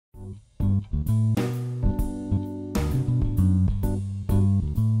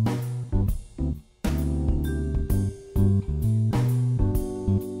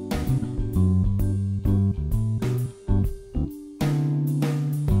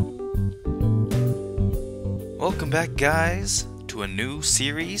Welcome back, guys, to a new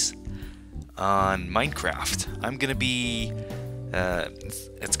series on Minecraft. I'm gonna be,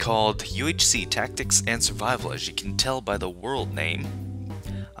 it's called UHC, Tactics and Survival, as you can tell by the world name.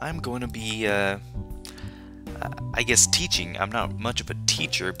 I'm going to be, I guess, teaching. I'm not much of a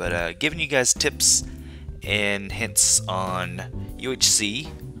teacher, but giving you guys tips and hints on UHC.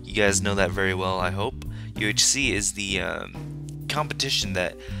 You guys know that very well, I hope. UHC is the competition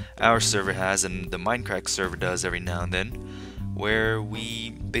that our server has and the Minecraft server does every now and then, where we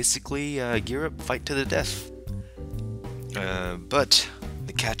basically gear up, fight to the death. But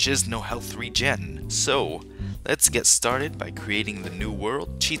the catch is no health regen. So let's get started by creating the new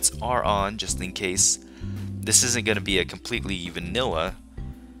world. Cheats are on, just in case. This isn't going to be a completely vanilla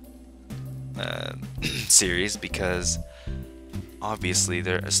series, because obviously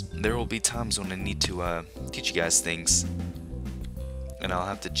there will be times when I need to teach you guys things, and I'll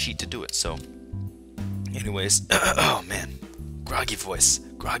have to cheat to do it. So anyways, oh man, groggy voice.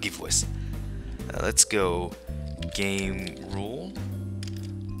 Let's go game rule.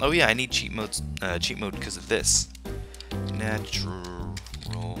 Oh yeah, I need cheat mode because of this. Natural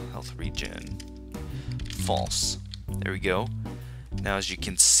health regen. False. There we go. Now, as you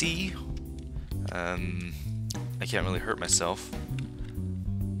can see, I can't really hurt myself,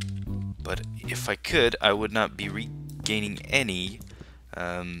 but if I could, I would not be regaining any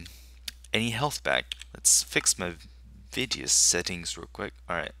health back. Let's fix my video settings real quick.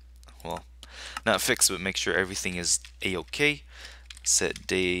 Alright, well, not fix, but make sure everything is a-okay. Set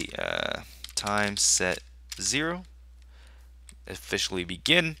day time, set 0. Officially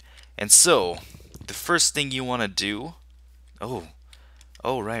begin. And so the first thing you want to do,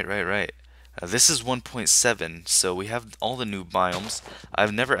 right, this is 1.7, so we have all the new biomes.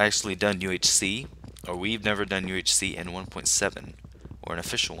 I've never actually done UHC, or we've never done UHC in 1.7, or an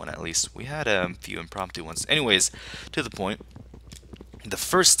official one at least. We had a few impromptu ones. Anyways, to the point, the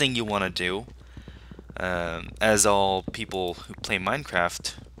first thing you want to do, as all people who play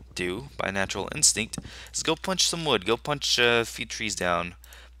Minecraft do by natural instinct, is go punch some wood. Go punch a few trees down,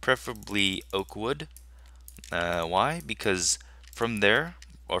 preferably oak wood. Why? Because from there,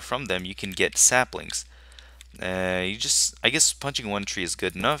 or from them, you can get saplings. I guess punching one tree is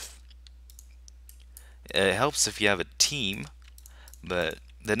good enough. It helps if you have a team, but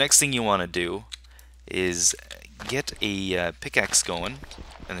the next thing you want to do is get a pickaxe going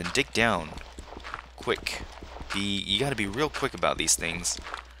and then dig down quick. You gotta be real quick about these things.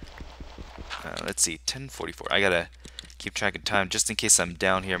 Let's see, 10:44. I gotta keep track of time just in case I'm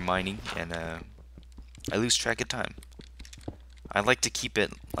down here mining and I lose track of time. I like to keep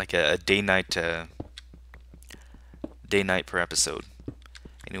it like a day-night per episode.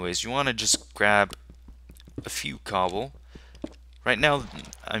 Anyways, you want to just grab a few cobble. Right now,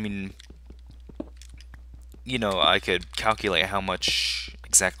 I mean, you know, I could calculate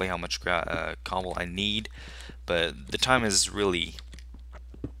exactly how much cobble I need, but the time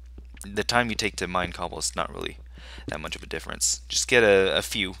you take to mine cobble is not really that much of a difference. Just get a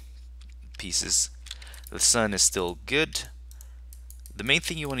few pieces. The sun is still good. The main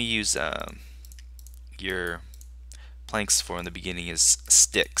thing you want to use your planks for in the beginning is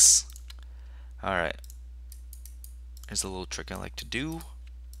sticks. Alright. Here's a little trick I like to do.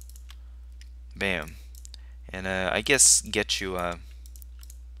 Bam. And I guess get you a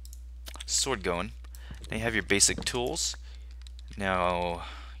sword going. Now you have your basic tools. Now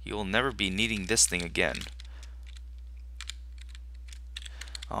you'll never be needing this thing again.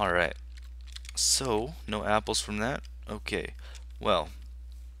 Alright. So, no apples from that. Okay. Well,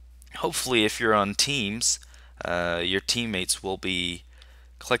 hopefully if you're on teams, your teammates will be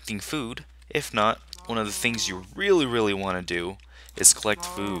collecting food. If not, one of the things you really want to do is collect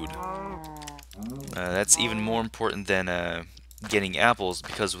food. That's even more important than getting apples,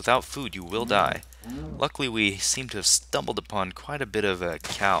 because without food you will die. Luckily we seem to have stumbled upon quite a bit of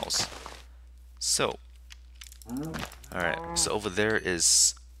cows. So, alright, so over there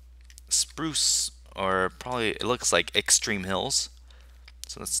is spruce, or probably it looks like extreme hills.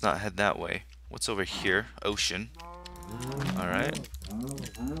 So let's not head that way. What's over here? Ocean. Alright.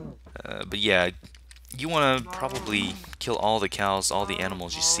 But yeah, you want to probably kill all the cows, all the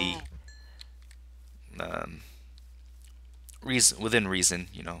animals you see. Within reason,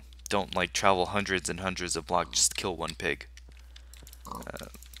 you know. Don't like travel hundreds and hundreds of blocks just to kill one pig.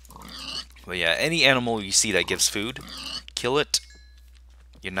 But yeah, any animal you see that gives food, kill it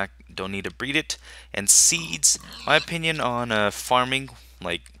You don't need to breed it. And seeds, my opinion on farming,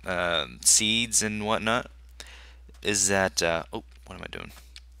 like seeds and whatnot, is that oh, what am I doing?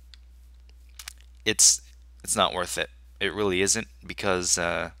 It's not worth it. It really isn't, because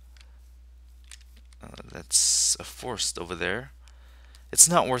that's a forest over there. It's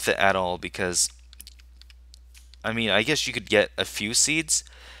not worth it at all, because I mean, I guess you could get a few seeds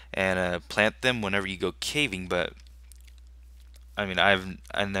and plant them whenever you go caving, but I mean,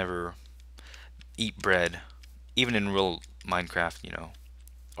 I never eat bread, even in real Minecraft,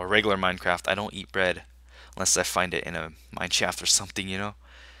 or regular Minecraft. I don't eat bread unless I find it in a mine shaft or something.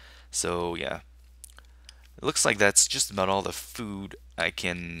 So yeah, it looks like that's just about all the food I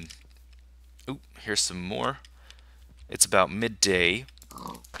can. Ooh, here's some more. It's about midday.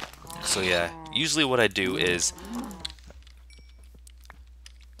 So yeah, usually what I do is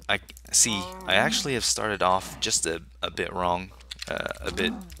I see I actually have started off just a bit wrong, a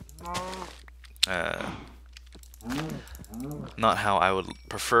bit uh, not how I would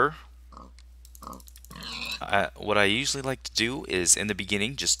prefer. What I usually like to do is in the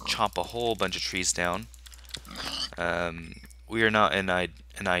beginning just chop a whole bunch of trees down. We are not in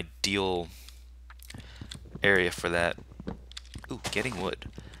an ideal area for that. Ooh, getting wood.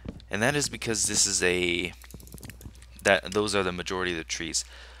 And that is because this is those are the majority of the trees.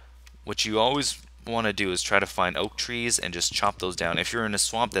 What you always want to do is try to find oak trees and just chop those down. If you're in a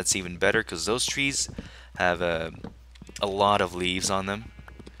swamp, that's even better, because those trees have a lot of leaves on them.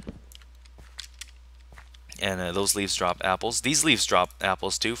 And those leaves drop apples. These leaves drop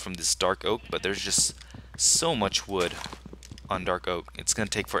apples too from this dark oak, but there's just so much wood on dark oak. It's going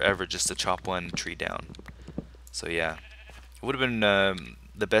to take forever just to chop one tree down. So yeah, it would have been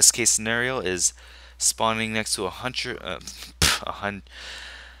the best case scenario is spawning next to how do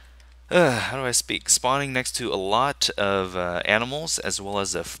I speak? Spawning next to a lot of animals, as well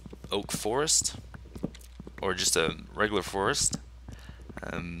as a oak forest, or just a regular forest.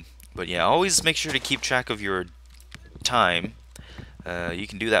 But yeah, always make sure to keep track of your time. You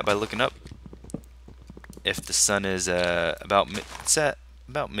can do that by looking up. If the sun is it's at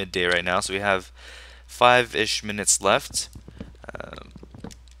about midday right now, so we have 5-ish minutes left.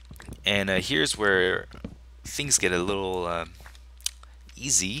 And here's where things get a little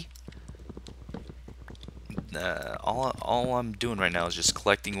easy. All I'm doing right now is just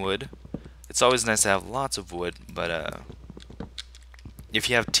collecting wood. It's always nice to have lots of wood, but if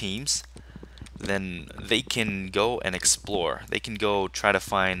you have teams, then they can go and explore. They can go try to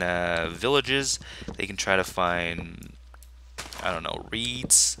find villages. They can try to find, I don't know,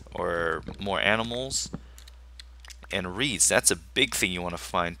 reeds or more animals. And reeds, that's a big thing you want to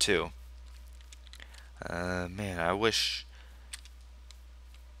find too. Man, I wish.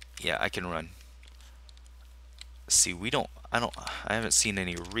 Yeah, I can run. See, I haven't seen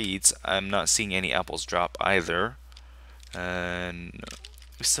any reeds. I'm not seeing any apples drop either. And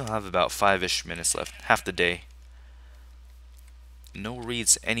we still have about 5-ish minutes left, half the day. No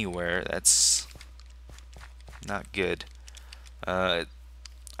reeds anywhere. That's not good. I'd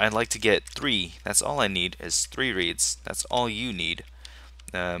like to get 3. That's all I need is 3 reeds. That's all you need.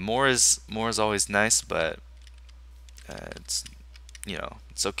 More is always nice, but it's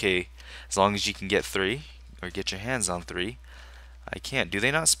it's okay as long as you can get 3 or get your hands on 3. I can't. Do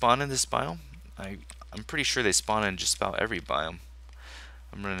they not spawn in this biome? I'm pretty sure they spawn in just about every biome.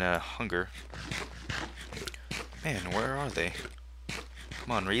 I'm running out of hunger. Man, where are they?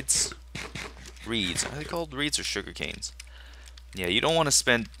 Come on, reeds. Reeds. Are they called reeds or sugar canes? Yeah, you don't want to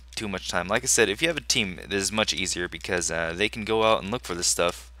spend too much time. Like I said, if you have a team, it is much easier, because they can go out and look for this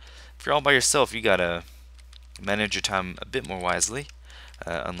stuff. If you're all by yourself, you gotta manage your time a bit more wisely,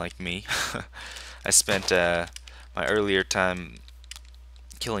 unlike me. I spent my earlier time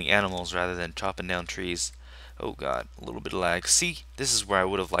killing animals rather than chopping down trees. Oh god, a little bit of lag. See, this is where I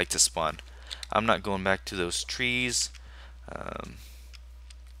would have liked to spawn. I'm not going back to those trees.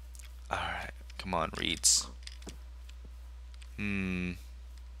 Alright, come on, reeds.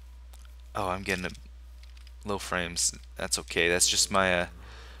 Oh, I'm getting low frames. That's okay. That's just my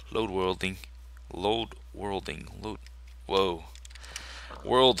load worlding. Whoa.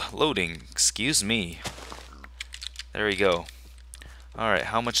 World loading. Excuse me. There we go. Alright,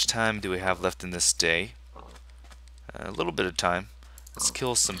 how much time do we have left in this day? A little bit of time. Let's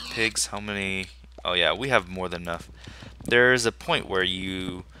kill some pigs. How many? Oh yeah, we have more than enough. There's a point where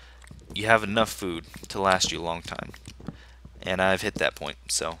you have enough food to last you a long time. And I've hit that point,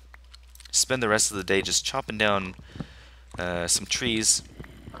 so spend the rest of the day just chopping down some trees.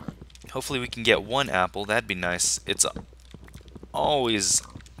 Hopefully we can get 1 apple. That'd be nice. It's always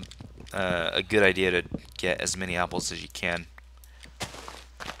a good idea to get as many apples as you can.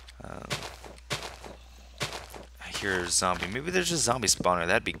 hear a zombie. Maybe there's a zombie spawner.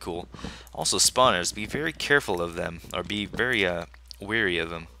 That'd be cool. Also, spawners, be very careful of them, or be very wary of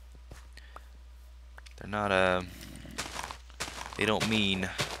them. They're not they don't mean.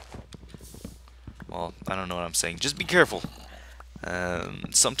 Well, I don't know what I'm saying. Just be careful.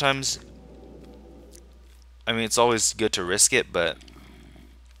 Sometimes, I mean, it's always good to risk it, but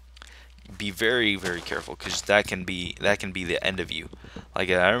be very, very careful, because that can be the end of you. Like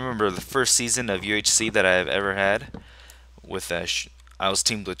I remember the first season of UHC that I've ever had with I was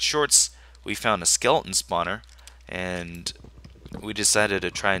teamed with Shorts. We found a skeleton spawner, and we decided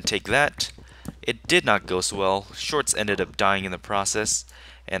to try and take that. It did not go so well. Shorts ended up dying in the process,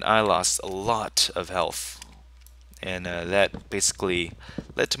 and I lost a lot of health, and that basically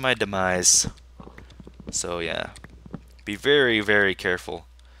led to my demise. So yeah, be very, very careful.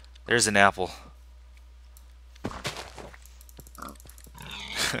 There's an apple.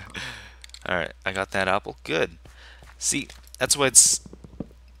 Alright, I got that apple. Good. See, that's why it's...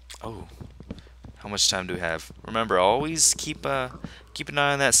 Oh, how much time do we have? Remember, always keep an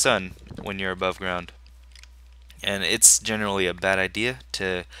eye on that sun when you're above ground. And it's generally a bad idea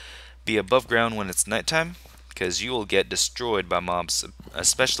to be above ground when it's nighttime, because you will get destroyed by mobs,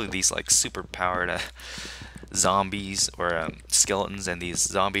 especially these like super powered zombies or skeletons and these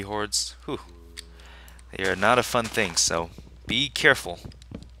zombie hordes. Whew. They are not a fun thing, so be careful.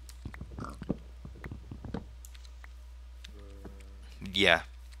 Yeah,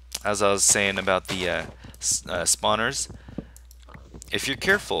 as I was saying about the spawners, if you're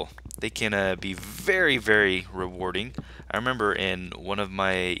careful, they can be very, very rewarding. I remember in one of the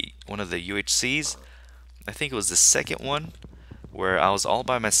UHCs, I think it was the second one, where I was all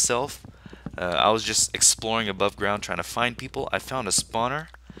by myself. I was just exploring above ground trying to find people. I found a spawner,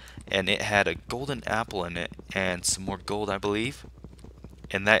 and it had a golden apple in it and some more gold, I believe,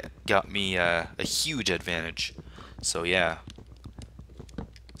 and that got me a huge advantage. So yeah,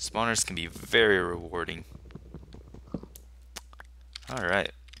 spawners can be very rewarding.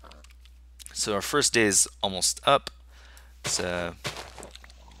 Alright, so our first day is almost up. So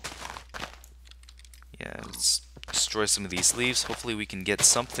yeah, let's destroy some of these leaves. Hopefully we can get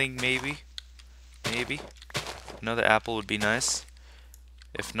something, maybe. Another apple would be nice.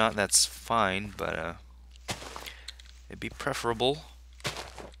 If not, that's fine, but it'd be preferable.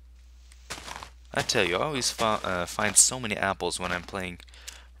 I tell you, I always find so many apples when I'm playing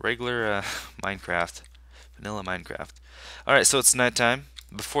regular Minecraft, vanilla Minecraft. Alright, so it's nighttime.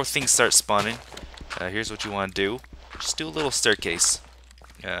 Before things start spawning, here's what you want to do. Just do a little staircase.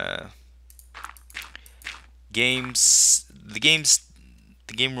 The game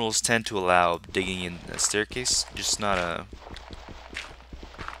rules tend to allow digging in a staircase, just not a...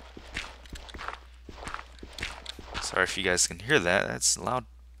 Sorry if you guys can hear that. That's loud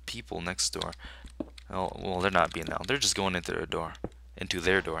people next door. Oh, well, they're not being loud. They're just going into their door.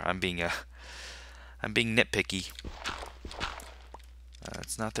 I'm being nitpicky.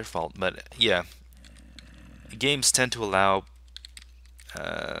 It's not their fault, but yeah. Games tend to allow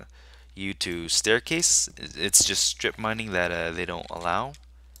you to staircase. It's just strip mining that they don't allow.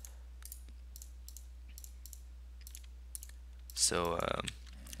 So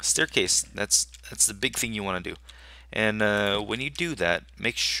staircase, that's the big thing you want to do. And when you do that,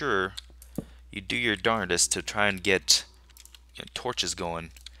 make sure you do your darndest to try and get torches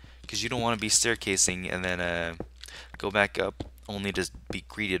going, because you don't want to be staircasing and then go back up only to be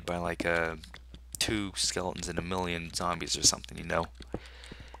greeted by like 2 skeletons and a million zombies or something, you know.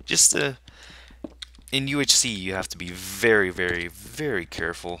 Just in UHC, you have to be very, very, very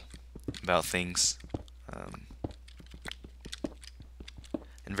careful about things,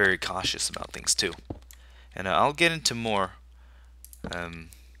 and very cautious about things too. And I'll get into more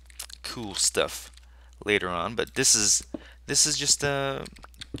cool stuff later on, but this is just the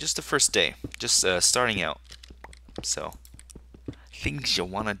first day, just starting out. So things you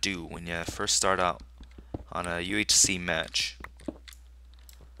want to do when you first start out on a UHC match.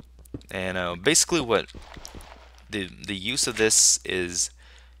 And basically what the use of this is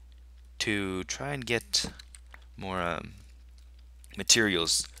to try and get more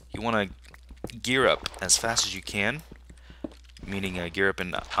materials. You want to gear up as fast as you can, meaning gear up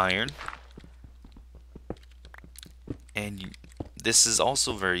in iron. And this is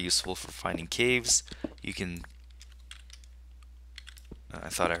also very useful for finding caves. You can... I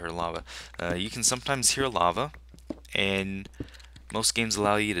thought I heard lava. You can sometimes hear lava, and most games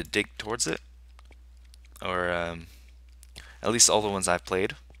allow you to dig towards it. Or at least all the ones I've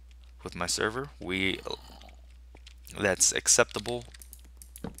played with my server, that's acceptable.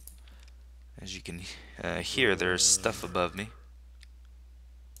 As you can hear, there's stuff above me.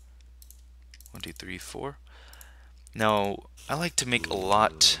 1, 2, 3, 4. Now, I like to make a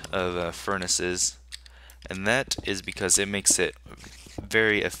lot of furnaces, and that is because it makes it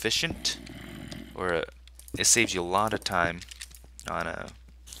very efficient, or it saves you a lot of time on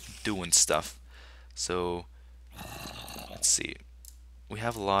doing stuff. So, let's see. We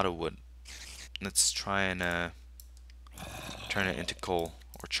have a lot of wood. Let's try and turn it into coal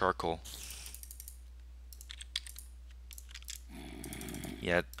or charcoal.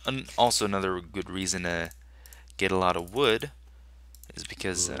 Yeah, also another good reason to get a lot of wood is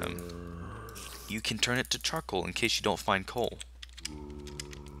because you can turn it to charcoal in case you don't find coal.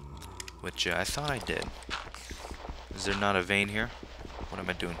 Which I thought I did. Is there not a vein here? What am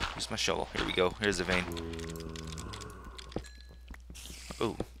I doing? Use my shovel. Here we go. Here's a vein.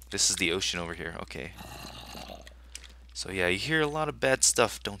 Oh, this is the ocean over here. Okay. So yeah, you hear a lot of bad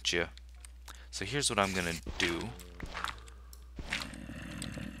stuff, don't you? So here's what I'm gonna do.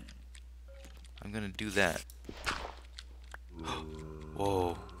 I'm gonna do that.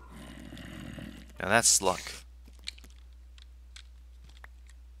 Whoa. Now that's luck.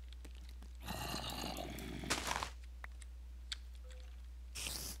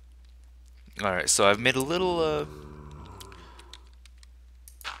 Alright, so I've made a little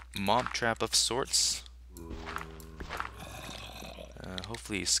mob trap of sorts.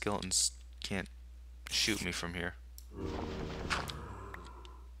 Hopefully skeletons can't shoot me from here.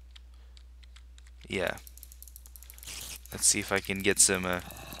 Yeah. Let's see if I can get some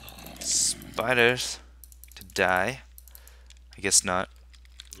spiders to die. I guess not.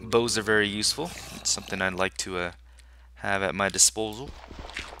 Bows are very useful. It's something I'd like to have at my disposal.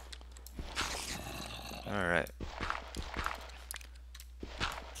 Alright.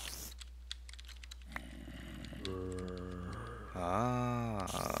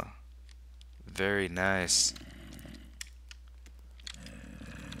 Ah. Very nice.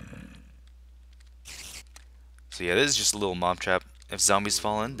 So yeah, this is just a little mob trap. If zombies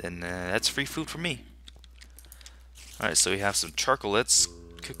fall in, then that's free food for me. Alright, so we have some charcoal. Let's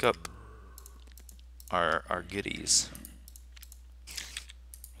cook up our goodies.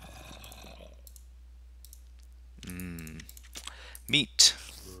 Meat.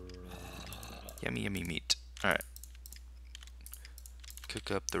 Yummy, yummy meat. Alright.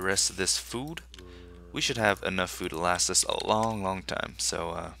 Cook up the rest of this food. We should have enough food to last us a long, long time.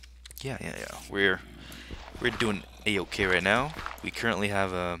 So, yeah. We're doing a-okay right now. We currently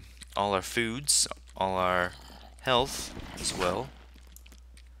have all our foods, all our health as well.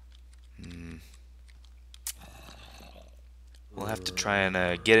 We'll have to try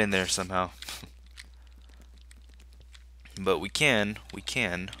and get in there somehow. But we can.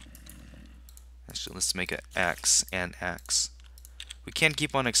 Actually, let's make an axe and axe. We can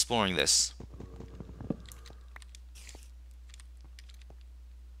keep on exploring this.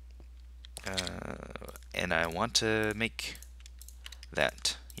 And I want to make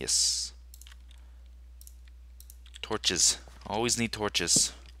that. Yes. Torches. Always need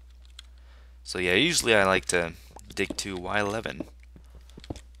torches. So yeah, usually I like to dig to Y11.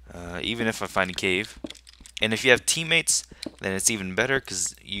 Even if I find a cave. And if you have teammates, then it's even better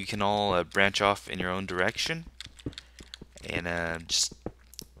because you can all branch off in your own direction. And just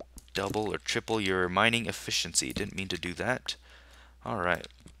double or triple your mining efficiency. Didn't mean to do that. Alright.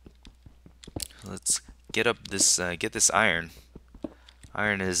 Let's get up this get this iron.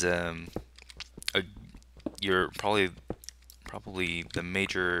 Iron is you're probably the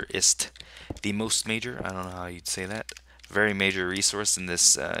the most major, I don't know how you'd say that, very major resource in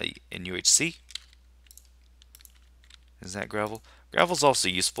this in UHC. Is that gravel? Gravel's also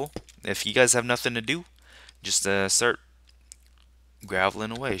useful. If you guys have nothing to do, just start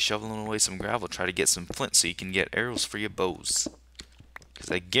graveling away, shoveling away some gravel. Try to get some flint so you can get arrows for your bows.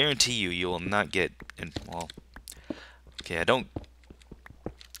 Because I guarantee you will not get well. Okay, I don't.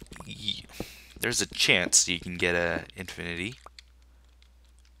 There's a chance you can get a infinity,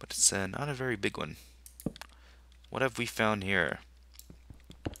 but it's not a very big one. What have we found here?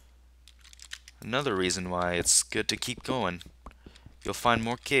 Another reason why it's good to keep going. You'll find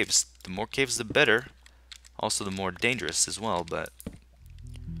more caves. The more caves, the better. Also, the more dangerous as well, but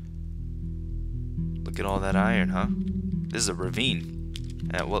look at all that iron, huh? This is a ravine.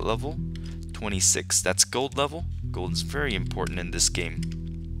 At what level? 26. That's gold level. Gold is very important in this game.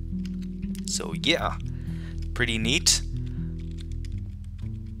 So yeah, pretty neat.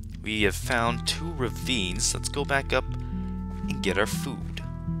 We have found 2 ravines. Let's go back up and get our food.